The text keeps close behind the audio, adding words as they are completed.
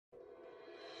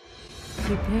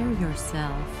Prepare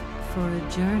yourself for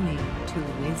a journey to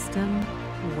wisdom,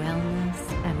 wellness,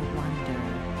 and wonder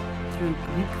through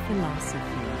Greek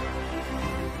philosophy.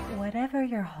 Whatever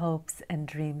your hopes and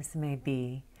dreams may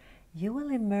be, you will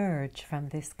emerge from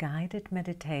this guided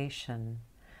meditation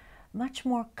much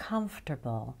more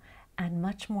comfortable and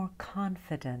much more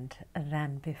confident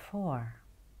than before.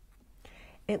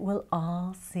 It will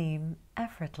all seem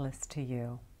effortless to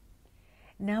you.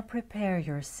 Now prepare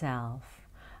yourself,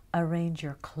 arrange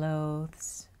your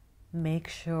clothes, make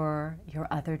sure your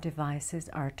other devices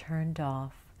are turned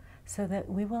off so that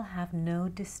we will have no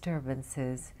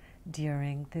disturbances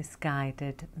during this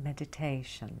guided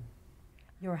meditation.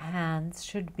 Your hands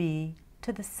should be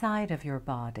to the side of your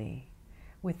body,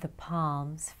 with the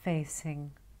palms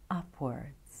facing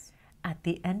upwards. At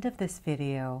the end of this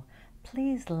video,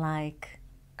 please like,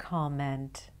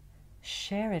 comment,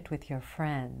 share it with your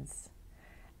friends,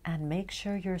 and make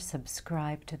sure you're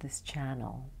subscribed to this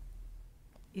channel.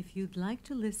 If you'd like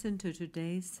to listen to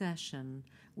today's session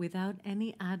without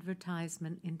any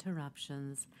advertisement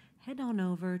interruptions, head on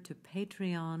over to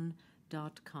patreon.com.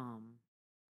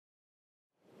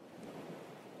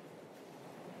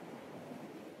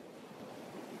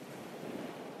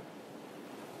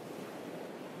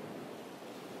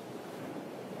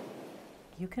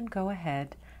 You can go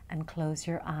ahead and close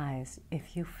your eyes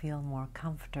if you feel more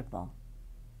comfortable.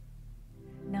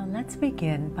 Now let's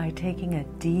begin by taking a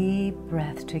deep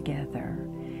breath together,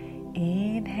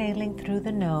 inhaling through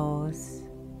the nose,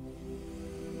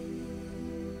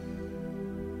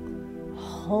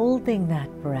 holding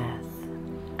that breath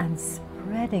and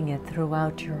spreading it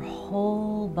throughout your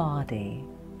whole body,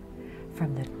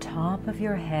 from the top of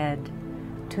your head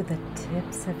to the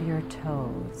tips of your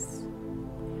toes.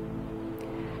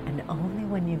 And only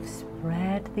when you've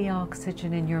spread the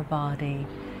oxygen in your body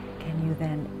can you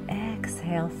then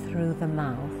exhale through the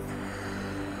mouth.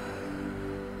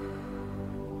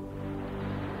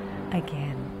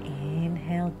 Again,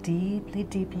 inhale deeply,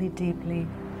 deeply, deeply,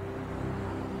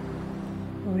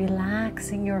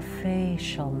 relaxing your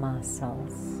facial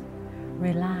muscles,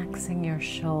 relaxing your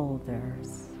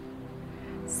shoulders,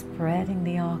 spreading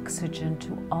the oxygen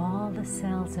to all the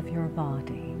cells of your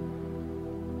body,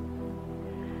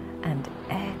 and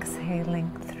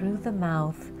exhaling through the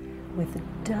mouth with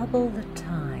double the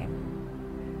time,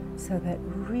 so that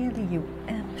really you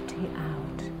empty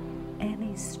out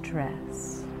any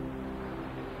stress.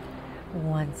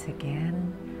 Once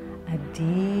again, a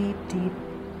deep, deep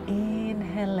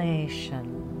inhalation,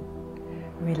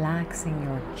 relaxing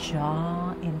your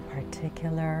jaw in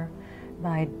particular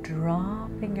by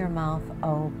dropping your mouth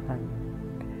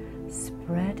open,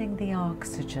 spreading the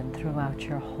oxygen throughout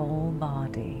your whole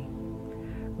body,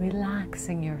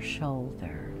 relaxing your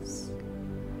shoulders.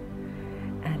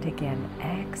 And again,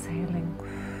 exhaling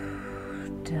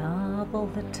double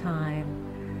the time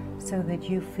so that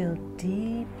you feel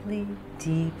deeply,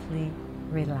 deeply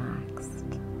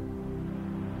relaxed.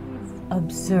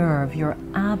 Observe your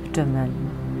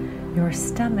abdomen, your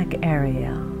stomach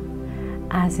area,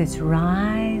 as it's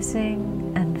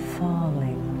rising and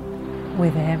falling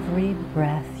with every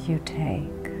breath you take.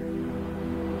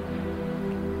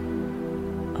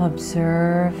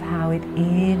 Observe how it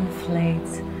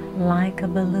inflates like a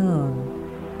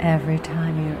balloon every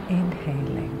time you're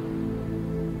inhaling,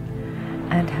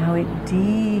 and how it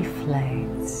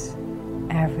deflates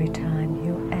every time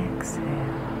you exhale.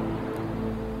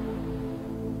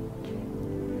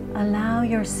 Allow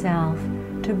yourself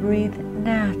to breathe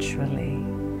naturally,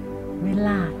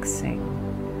 relaxing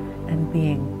and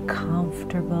being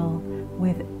comfortable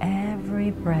with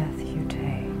every breath you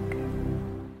take.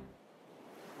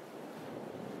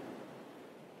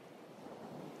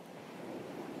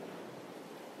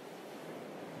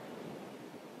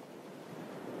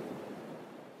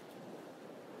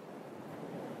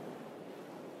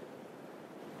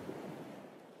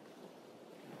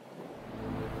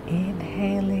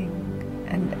 Inhaling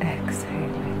and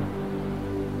exhaling.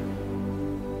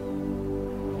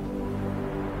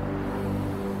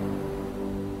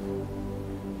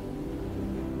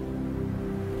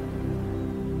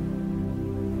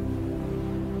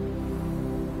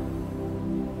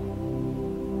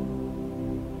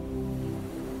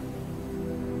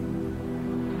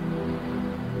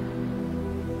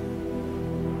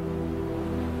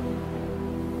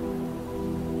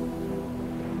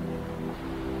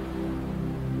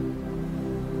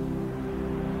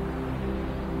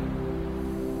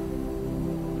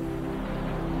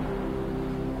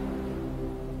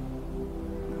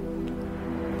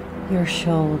 Your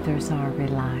shoulders are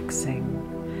relaxing.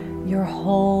 Your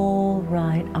whole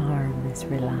right arm is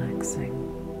relaxing.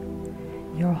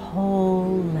 Your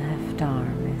whole left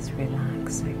arm is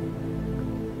relaxing.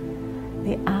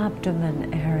 The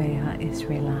abdomen area is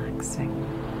relaxing.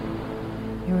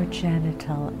 Your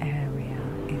genital area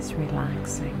is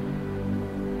relaxing.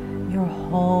 Your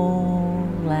whole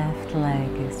left leg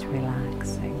is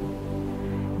relaxing.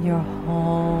 Your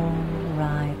whole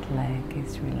right leg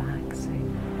is relaxing.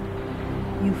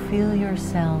 You feel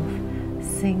yourself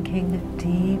sinking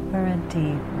deeper and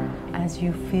deeper as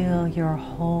you feel your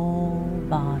whole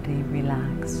body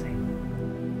relaxing.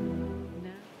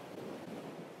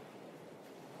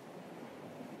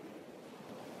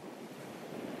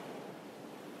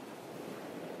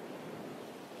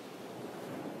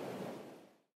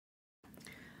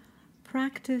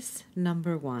 Practice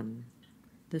number 1,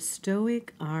 the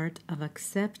Stoic art of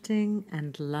accepting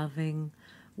and loving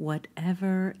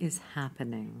whatever is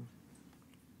happening.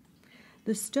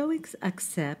 The Stoics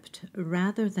accept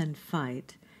rather than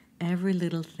fight every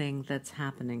little thing that's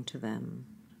happening to them.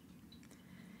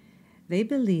 They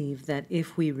believe that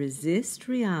if we resist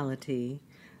reality,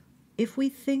 if we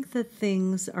think that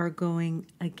things are going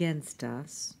against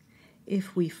us,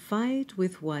 if we fight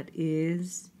with what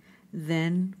is,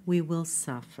 then we will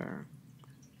suffer.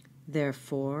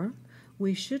 Therefore,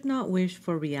 we should not wish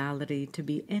for reality to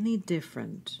be any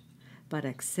different, but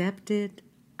accept it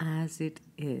as it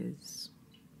is.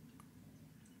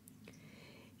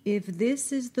 If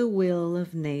this is the will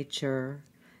of nature,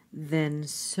 then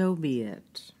so be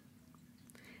it.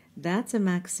 That's a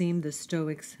maxim the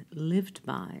Stoics lived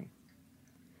by.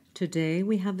 Today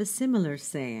we have a similar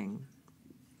saying,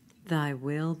 "Thy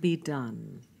will be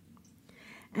done."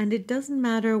 And it doesn't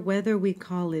matter whether we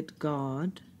call it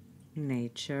God,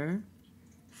 nature,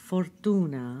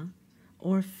 fortuna,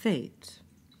 or fate.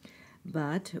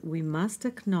 But we must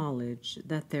acknowledge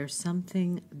that there's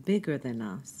something bigger than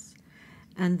us,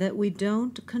 and that we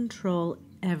don't control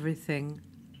everything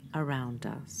around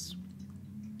us.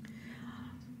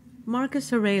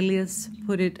 Marcus Aurelius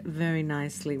put it very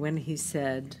nicely when he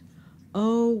said,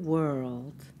 "O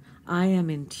world, I am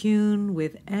in tune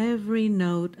with every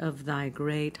note of thy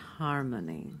great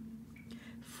harmony.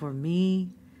 For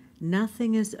me,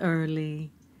 nothing is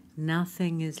early,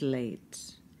 nothing is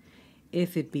late,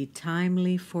 if it be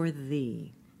timely for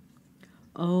thee.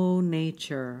 O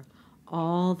nature,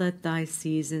 all that thy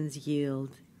seasons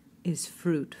yield is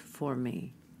fruit for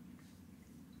me."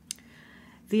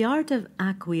 The art of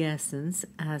acquiescence,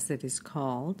 as it is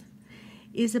called,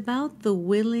 is about the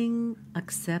willing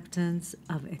acceptance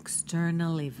of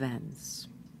external events.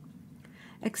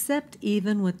 Accept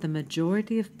even what the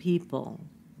majority of people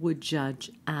would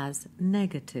judge as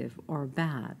negative or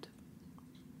bad.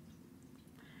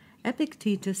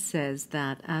 Epictetus says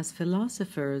that as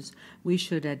philosophers we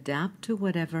should adapt to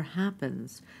whatever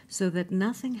happens so that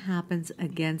nothing happens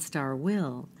against our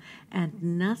will and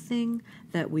nothing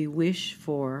that we wish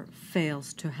for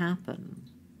fails to happen.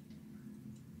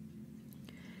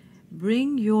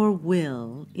 Bring your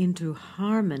will into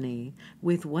harmony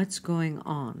with what's going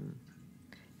on.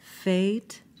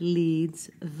 Fate leads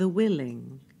the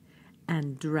willing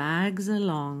and drags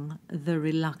along the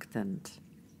reluctant,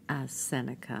 as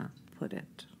Seneca put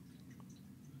it.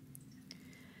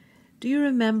 Do you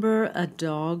remember a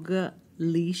dog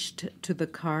leashed to the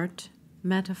cart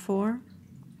metaphor?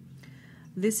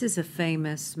 This is a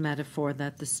famous metaphor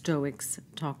that the Stoics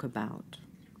talk about.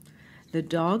 The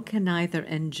dog can either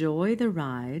enjoy the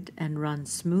ride and run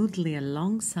smoothly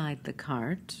alongside the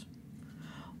cart,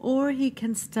 or he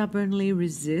can stubbornly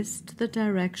resist the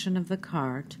direction of the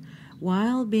cart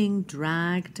while being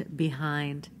dragged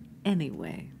behind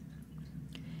anyway.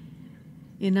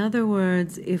 In other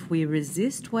words, if we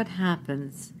resist what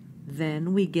happens,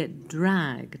 then we get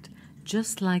dragged,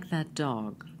 just like that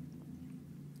dog.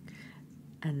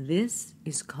 And this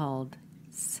is called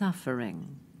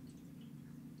suffering.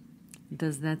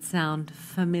 Does that sound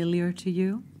familiar to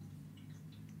you?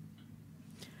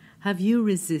 Have you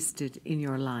resisted in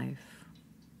your life?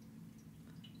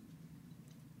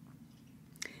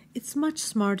 It's much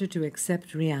smarter to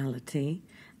accept reality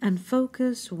and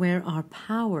focus where our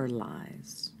power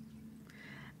lies.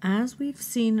 As we've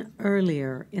seen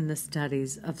earlier in the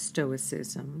studies of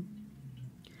Stoicism,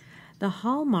 the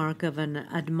hallmark of an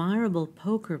admirable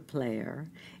poker player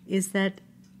is that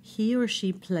he or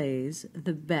she plays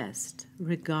the best,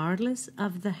 regardless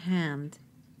of the hand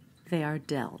they are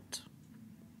dealt.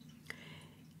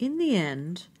 In the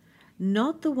end,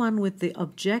 not the one with the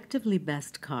objectively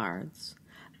best cards,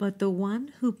 but the one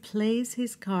who plays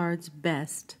his cards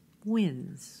best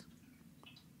wins.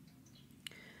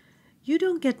 You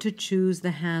don't get to choose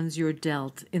the hands you're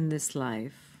dealt in this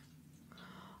life,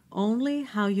 only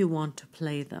how you want to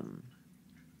play them.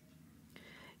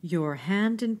 Your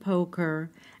hand in poker,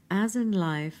 as in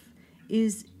life,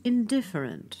 is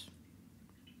indifferent.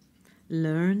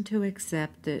 Learn to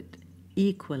accept it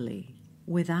equally,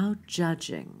 without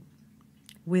judging,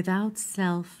 without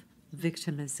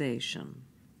self-victimization.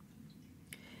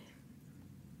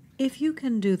 If you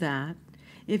can do that,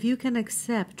 if you can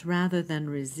accept rather than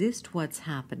resist what's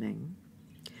happening,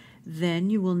 then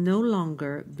you will no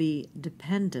longer be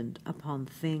dependent upon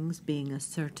things being a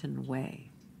certain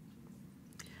way.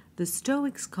 The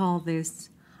Stoics call this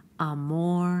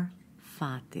amor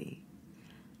fati,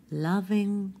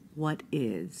 loving what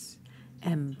is,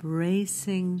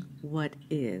 embracing what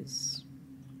is.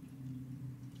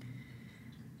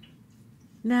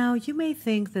 Now, you may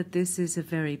think that this is a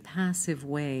very passive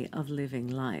way of living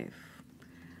life.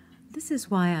 This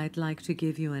is why I'd like to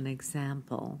give you an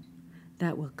example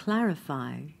that will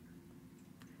clarify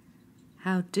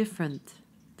how different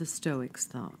the Stoics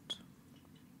thought.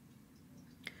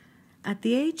 At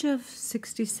the age of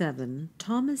 67,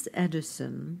 Thomas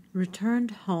Edison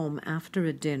returned home after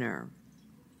a dinner.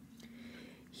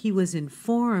 He was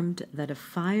informed that a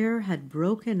fire had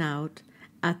broken out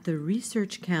at the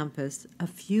research campus a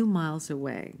few miles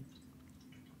away.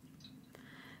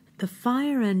 The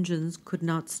fire engines could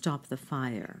not stop the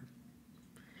fire.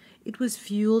 It was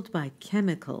fueled by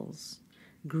chemicals.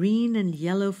 Green and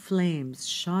yellow flames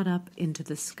shot up into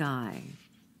the sky.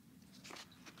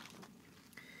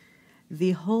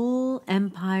 The whole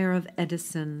empire of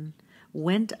Edison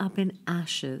went up in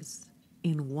ashes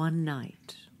in one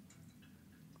night.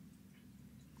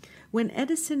 When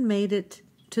Edison made it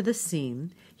to the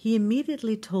scene, he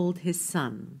immediately told his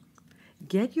son,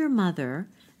 "Get your mother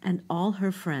and all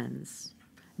her friends.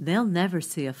 They'll never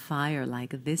see a fire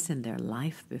like this in their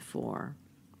life before."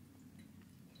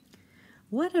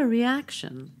 What a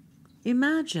reaction!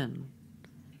 Imagine.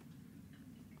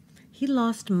 He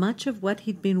lost much of what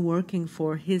he'd been working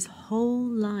for his whole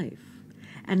life,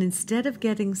 and instead of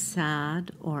getting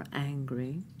sad or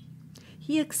angry,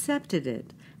 he accepted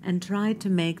it and tried to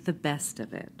make the best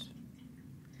of it.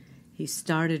 He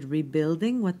started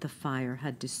rebuilding what the fire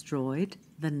had destroyed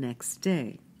the next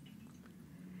day.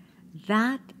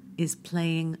 That is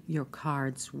playing your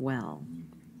cards well.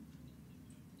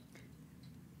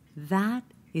 That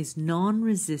is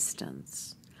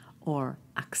non-resistance or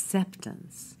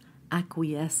acceptance,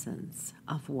 acquiescence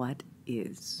of what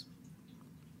is.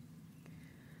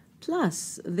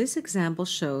 Plus, this example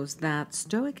shows that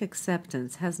Stoic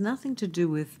acceptance has nothing to do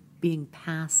with being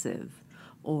passive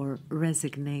or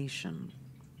resignation.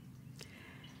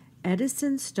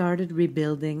 Edison started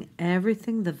rebuilding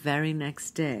everything the very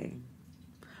next day.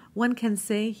 One can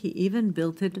say he even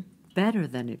built it better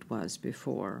than it was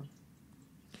before.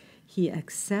 He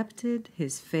accepted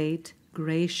his fate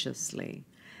graciously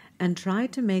and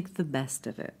tried to make the best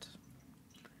of it.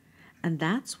 And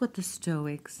that's what the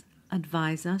Stoics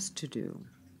advise us to do.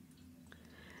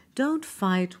 Don't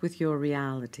fight with your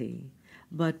reality,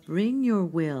 but bring your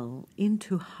will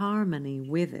into harmony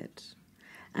with it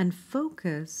and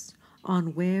focus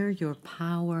on where your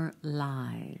power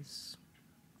lies.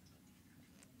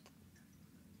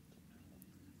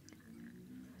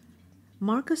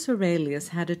 Marcus Aurelius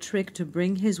had a trick to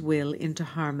bring his will into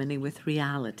harmony with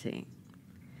reality.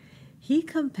 He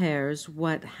compares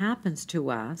what happens to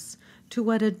us to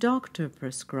what a doctor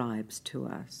prescribes to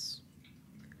us.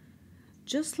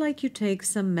 Just like you take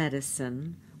some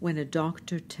medicine when a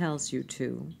doctor tells you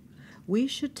to, we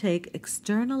should take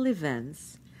external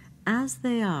events as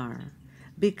they are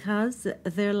because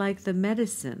they're like the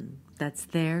medicine that's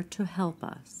there to help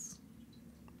us.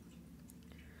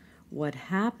 What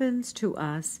happens to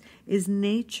us is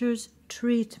nature's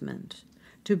treatment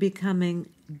to becoming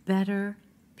better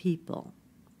people.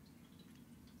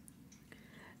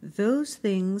 Those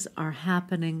things are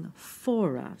happening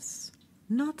for us,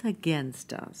 not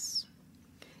against us,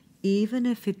 even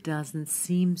if it doesn't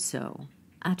seem so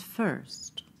at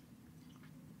first.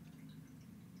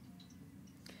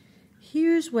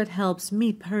 Here's what helps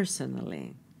me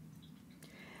personally.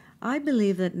 I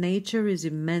believe that nature is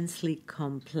immensely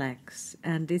complex,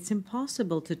 and it's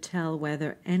impossible to tell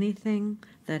whether anything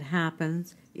that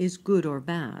happens is good or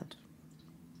bad.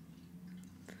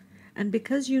 And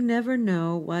because you never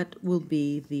know what will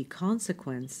be the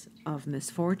consequence of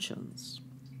misfortunes,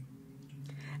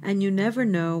 and you never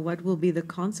know what will be the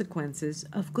consequences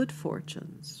of good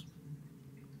fortunes.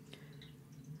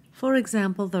 For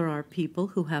example, there are people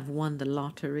who have won the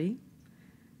lottery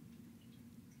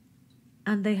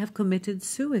and they have committed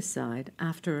suicide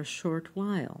after a short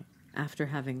while, after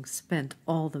having spent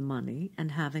all the money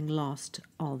and having lost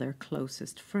all their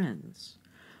closest friends,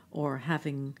 or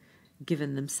having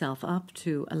given themselves up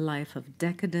to a life of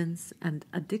decadence and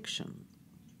addiction.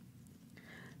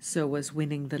 So was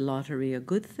winning the lottery a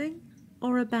good thing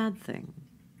or a bad thing?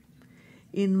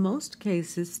 In most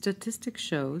cases, statistics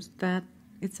shows that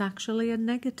it's actually a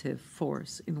negative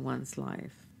force in one's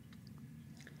life.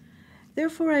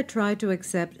 Therefore, I try to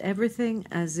accept everything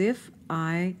as if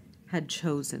I had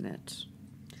chosen it,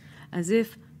 as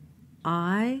if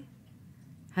I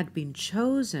had been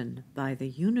chosen by the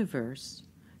universe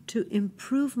to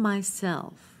improve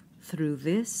myself through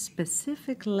this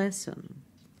specific lesson.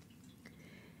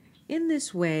 In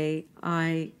this way,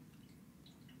 I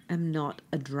am not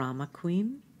a drama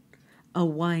queen, a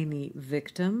whiny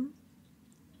victim,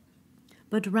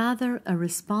 but rather a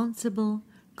responsible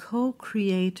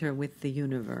co-creator with the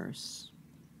universe.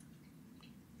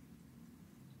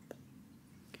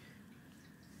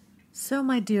 So,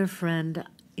 my dear friend,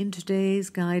 in today's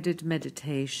guided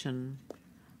meditation,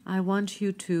 I want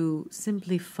you to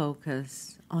simply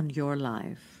focus on your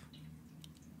life.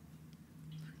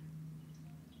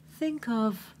 Think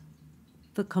of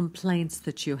the complaints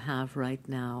that you have right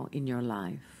now in your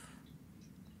life.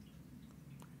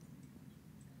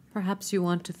 Perhaps you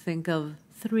want to think of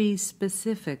 3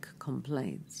 specific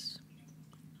complaints.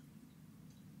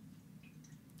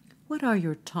 What are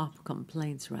your top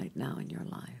complaints right now in your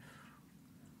life?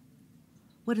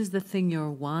 What is the thing you're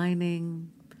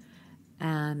whining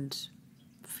and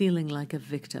feeling like a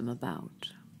victim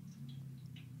about?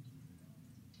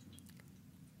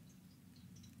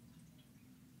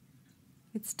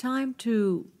 It's time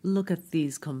to look at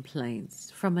these complaints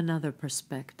from another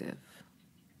perspective,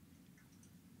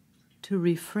 to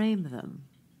reframe them,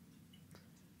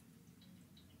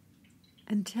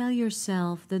 and tell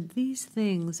yourself that these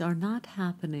things are not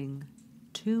happening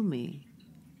to me,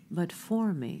 but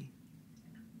for me,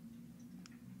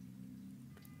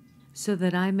 so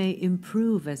that I may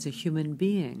improve as a human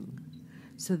being,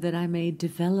 so that I may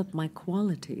develop my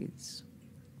qualities.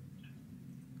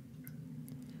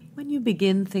 When you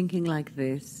begin thinking like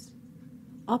this,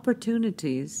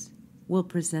 opportunities will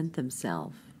present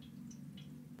themselves.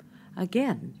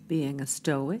 Again, being a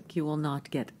Stoic, you will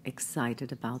not get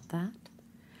excited about that,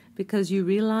 because you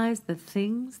realize that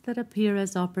things that appear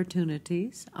as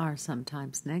opportunities are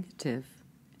sometimes negative,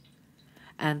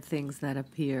 and things that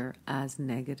appear as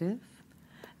negative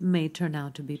may turn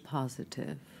out to be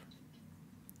positive.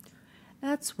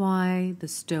 That's why the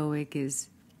Stoic is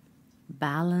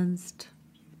balanced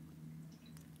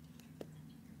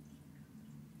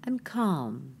and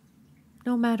calm,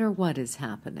 no matter what is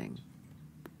happening.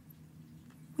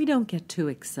 We don't get too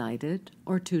excited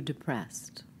or too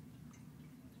depressed.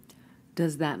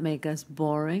 Does that make us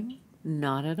boring?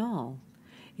 Not at all.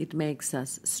 It makes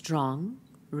us strong,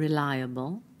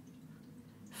 reliable,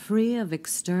 free of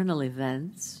external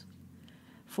events,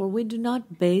 for we do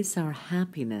not base our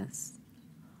happiness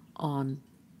on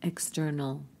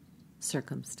external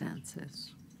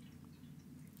circumstances.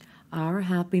 Our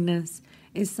happiness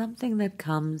is something that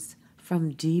comes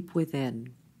from deep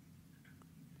within,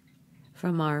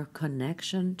 from our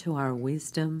connection to our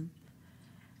wisdom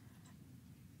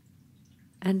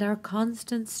and our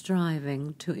constant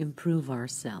striving to improve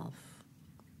ourselves.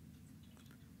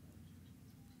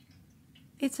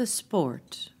 It's a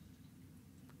sport.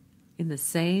 In the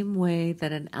same way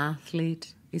that an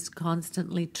athlete is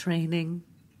constantly training,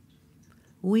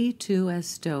 we too as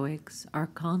Stoics are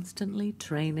constantly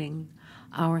training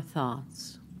our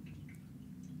thoughts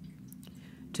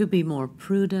to be more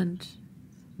prudent,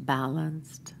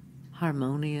 balanced,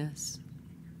 harmonious,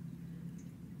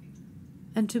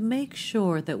 and to make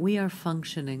sure that we are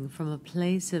functioning from a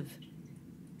place of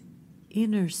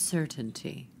inner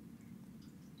certainty,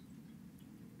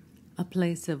 a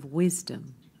place of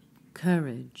wisdom,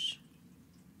 courage,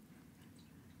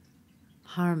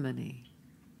 harmony.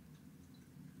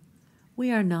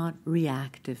 We are not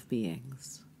reactive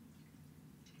beings.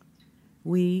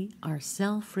 We are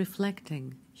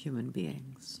self-reflecting human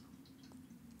beings.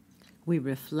 We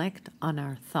reflect on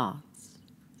our thoughts.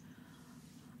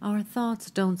 Our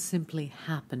thoughts don't simply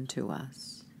happen to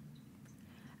us.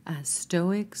 As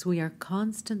Stoics, we are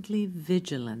constantly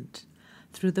vigilant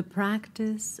through the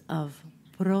practice of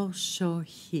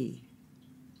prosophi,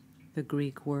 the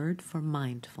Greek word for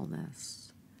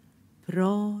mindfulness.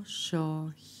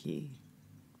 Prosophi.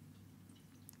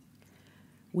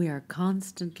 We are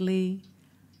constantly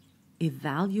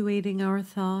evaluating our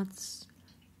thoughts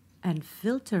and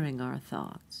filtering our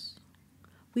thoughts.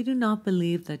 We do not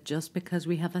believe that just because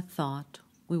we have a thought,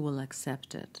 we will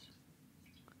accept it.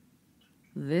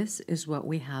 This is what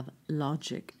we have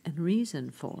logic and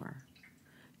reason for,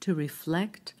 to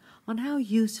reflect on how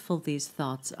useful these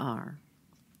thoughts are,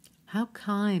 how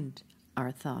kind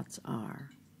our thoughts are,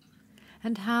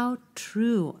 and how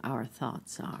true our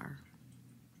thoughts are.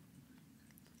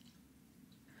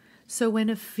 So when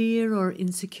a fear or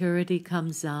insecurity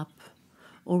comes up,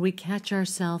 or we catch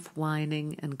ourselves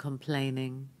whining and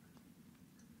complaining,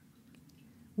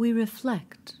 we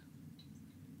reflect,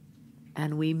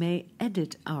 and we may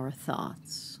edit our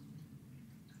thoughts.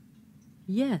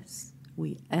 Yes,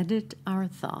 we edit our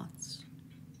thoughts.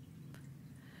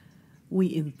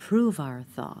 We improve our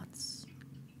thoughts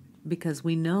because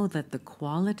we know that the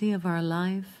quality of our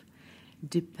life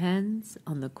depends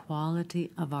on the quality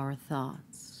of our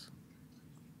thoughts.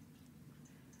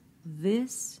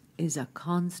 This is a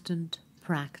constant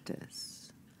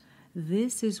practice.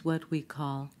 This is what we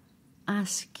call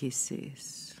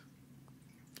ascesis.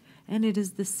 And it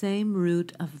is the same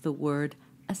root of the word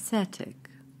ascetic.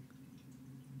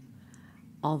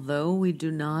 Although we do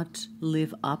not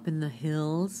live up in the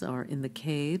hills or in the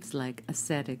caves like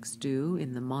ascetics do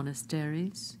in the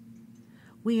monasteries,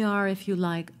 we are, if you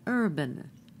like,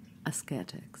 urban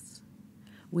ascetics.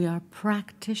 We are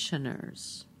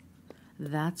practitioners.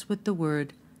 That's what the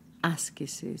word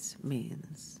ascesis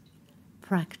means.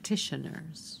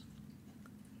 Practitioners.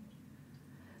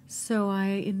 So I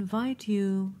invite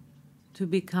you to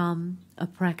become a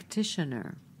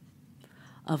practitioner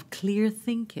of clear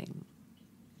thinking,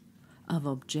 of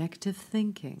objective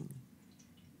thinking,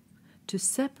 to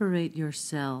separate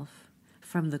yourself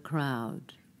from the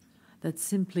crowd that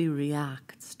simply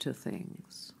reacts to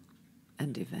things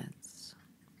and events.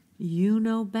 You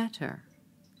know better.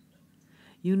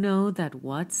 You know that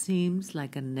what seems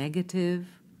like a negative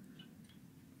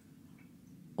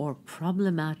or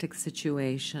problematic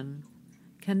situation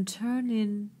can turn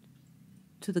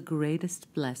into the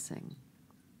greatest blessing.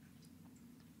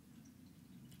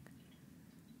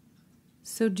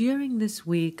 So during this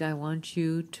week, I want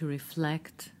you to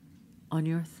reflect on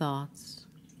your thoughts.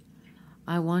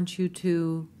 I want you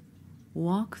to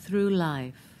walk through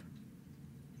life,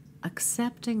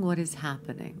 accepting what is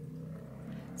happening.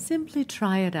 Simply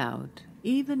try it out,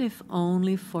 even if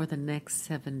only for the next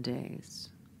 7 days.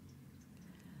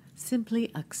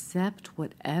 Simply accept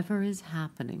whatever is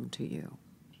happening to you,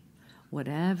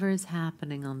 whatever is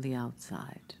happening on the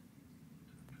outside.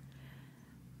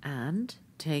 And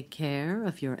take care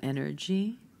of your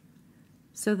energy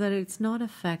so that it's not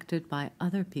affected by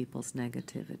other people's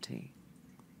negativity.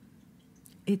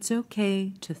 It's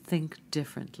okay to think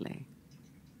differently.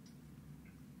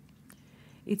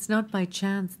 It's not by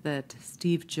chance that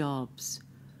Steve Jobs,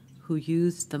 who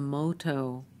used the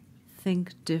motto,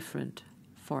 "Think different,"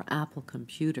 for Apple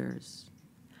computers,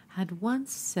 had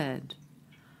once said,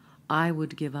 "I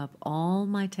would give up all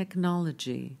my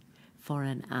technology for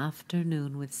an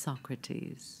afternoon with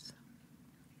Socrates."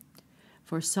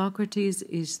 For Socrates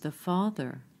is the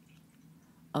father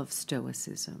of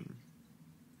Stoicism.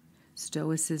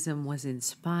 Stoicism was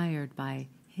inspired by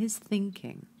his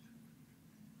thinking.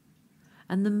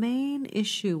 And the main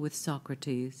issue with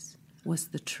Socrates was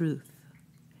the truth,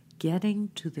 getting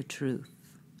to the truth,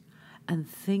 and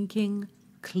thinking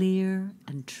clear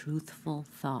and truthful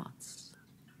thoughts,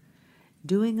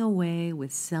 doing away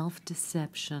with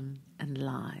self-deception and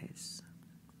lies.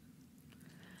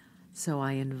 So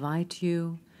I invite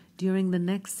you during the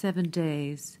next 7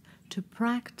 days to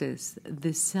practice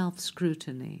this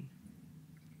self-scrutiny.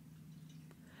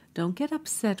 Don't get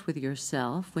upset with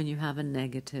yourself when you have a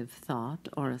negative thought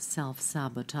or a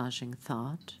self-sabotaging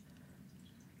thought.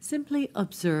 Simply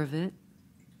observe it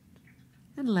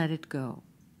and let it go.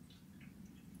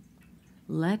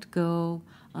 Let go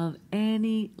of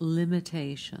any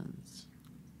limitations,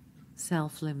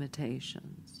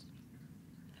 self-limitations.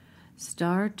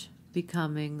 Start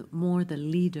becoming more the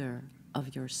leader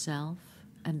of yourself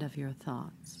and of your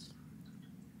thoughts.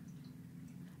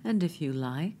 And if you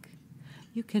like,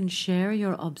 you can share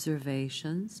your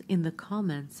observations in the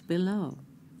comments below.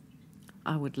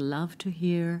 I would love to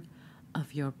hear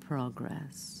of your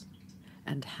progress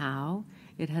and how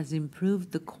it has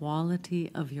improved the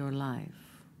quality of your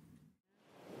life.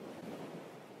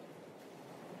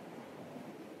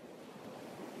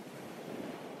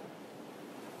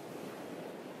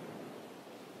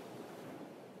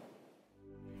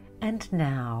 And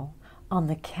now, on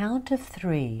the count of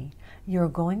 3, you're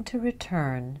going to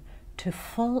return to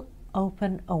full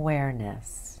open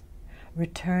awareness,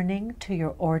 returning to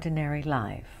your ordinary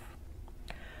life.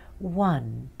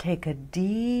 1, take a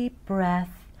deep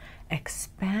breath,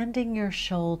 expanding your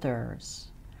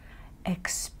shoulders,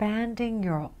 expanding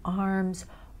your arms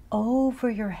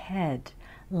over your head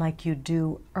like you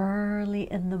do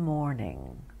early in the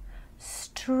morning,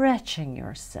 stretching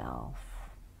yourself.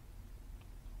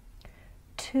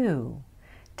 2,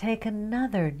 take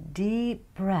another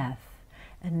deep breath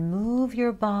and move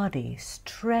your body,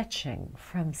 stretching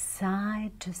from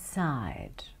side to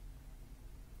side.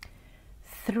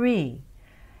 3,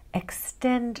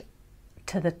 extend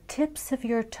to the tips of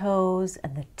your toes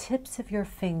and the tips of your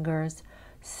fingers,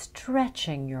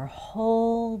 stretching your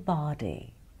whole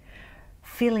body,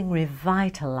 feeling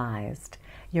revitalized.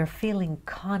 You're feeling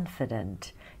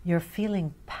confident. You're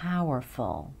feeling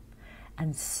powerful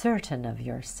and certain of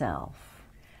yourself.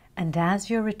 And as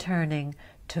you're returning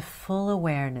to full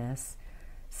awareness,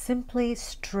 simply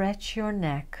stretch your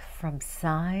neck from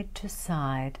side to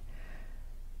side,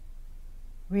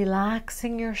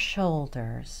 relaxing your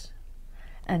shoulders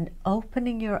and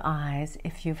opening your eyes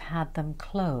if you've had them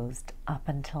closed up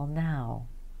until now.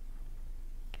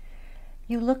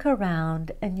 You look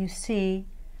around and you see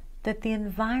that the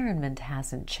environment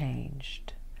hasn't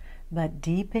changed, but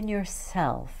deep in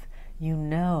yourself, you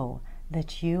know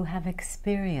that you have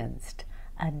experienced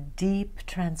a deep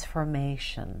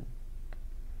transformation.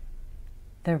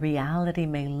 The reality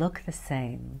may look the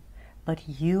same, but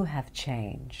you have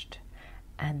changed,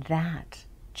 and that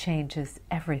changes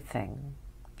everything.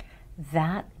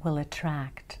 That will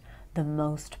attract the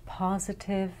most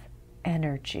positive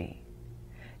energy.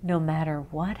 No matter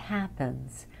what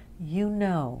happens, you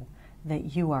know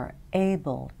that you are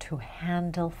able to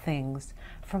handle things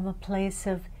from a place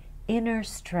of inner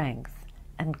strength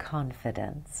and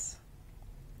confidence.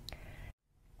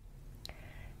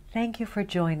 Thank you for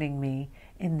joining me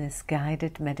in this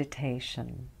guided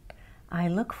meditation. I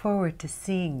look forward to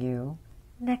seeing you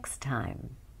next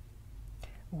time.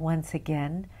 Once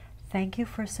again, thank you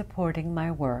for supporting my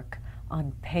work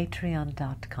on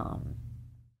patreon.com.